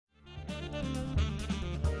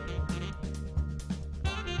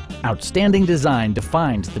Outstanding design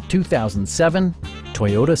defines the 2007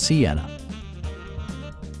 Toyota Sienna.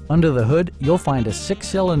 Under the hood, you'll find a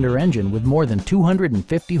 6-cylinder engine with more than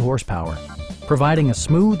 250 horsepower, providing a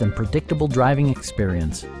smooth and predictable driving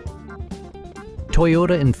experience.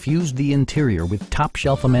 Toyota infused the interior with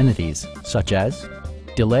top-shelf amenities such as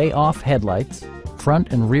delay-off headlights,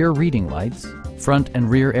 front and rear reading lights, front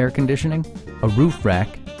and rear air conditioning, a roof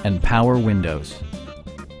rack, and power windows.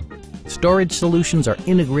 Storage solutions are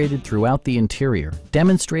integrated throughout the interior,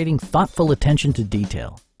 demonstrating thoughtful attention to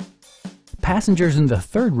detail. Passengers in the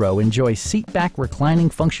third row enjoy seat-back reclining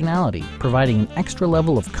functionality, providing an extra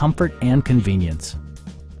level of comfort and convenience.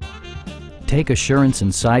 Take assurance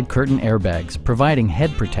in side curtain airbags, providing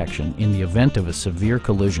head protection in the event of a severe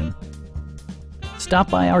collision. Stop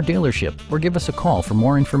by our dealership or give us a call for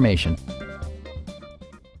more information.